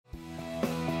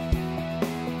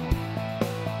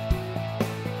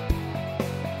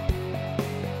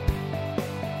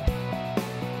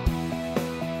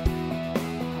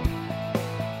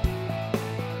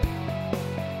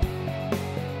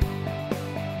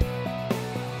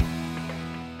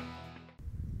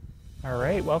All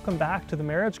right, welcome back to the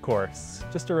marriage course.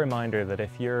 Just a reminder that if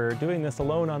you're doing this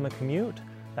alone on the commute,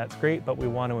 that's great, but we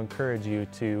want to encourage you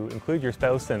to include your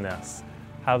spouse in this.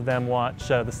 Have them watch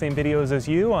the same videos as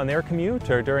you on their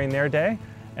commute or during their day,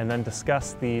 and then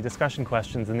discuss the discussion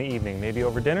questions in the evening, maybe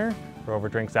over dinner or over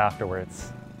drinks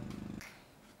afterwards.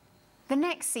 The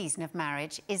next season of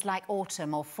marriage is like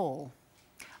autumn or fall.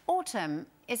 Autumn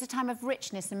is a time of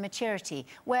richness and maturity.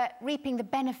 We're reaping the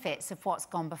benefits of what's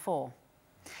gone before.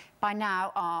 By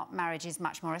now, our marriage is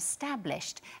much more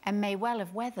established and may well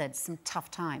have weathered some tough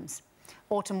times.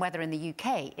 Autumn weather in the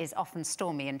UK is often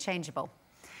stormy and changeable.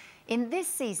 In this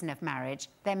season of marriage,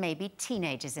 there may be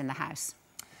teenagers in the house.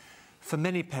 For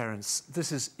many parents,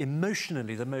 this is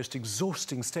emotionally the most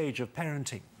exhausting stage of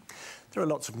parenting. There are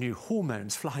lots of new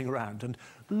hormones flying around and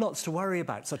lots to worry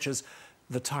about, such as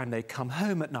the time they come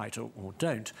home at night or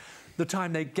don't, the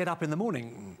time they get up in the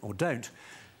morning or don't,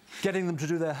 getting them to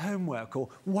do their homework or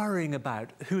worrying about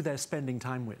who they're spending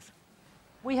time with.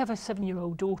 We have a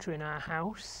 7-year-old daughter in our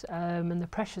house, and the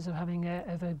pressures of having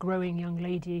a growing young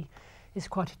lady is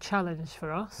quite a challenge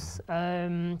for us.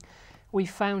 We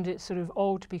found it sort of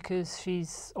odd because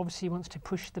she's obviously wants to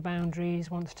push the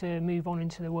boundaries, wants to move on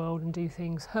into the world and do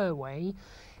things her way.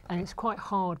 And it's quite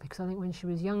hard because I think when she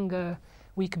was younger,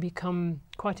 we could become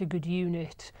quite a good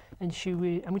unit, and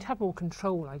we'd have more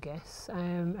control, I guess,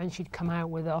 and she'd come out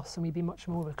with us and we'd be much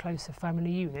more of a closer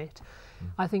family unit.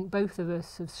 I think both of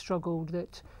us have struggled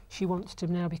that she wants to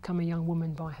now become a young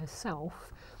woman by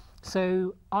herself.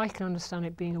 So I can understand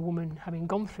it being a woman having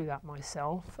gone through that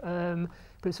myself, but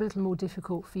it's a little more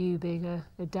difficult for you being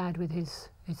a dad with his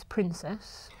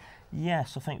princess.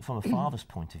 Yes, I think from a father's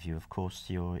point of view, of course,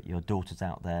 your daughter's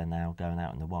out there now, going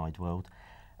out in the wide world,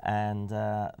 and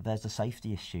there's a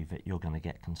safety issue that you're going to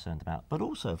get concerned about. But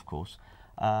also, of course,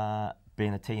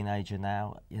 being a teenager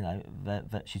now, you know,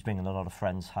 that she's bringing a lot of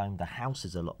friends home. The house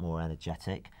is a lot more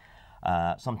energetic,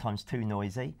 sometimes too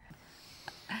noisy.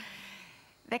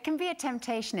 There can be a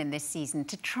temptation in this season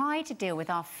to try to deal with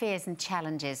our fears and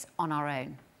challenges on our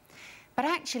own. But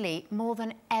actually, more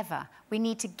than ever, we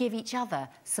need to give each other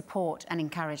support and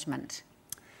encouragement.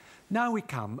 Now we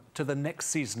come to the next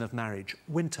season of marriage,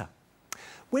 winter.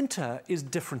 Winter is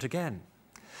different again.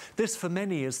 This, for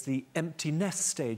many, is the empty nest stage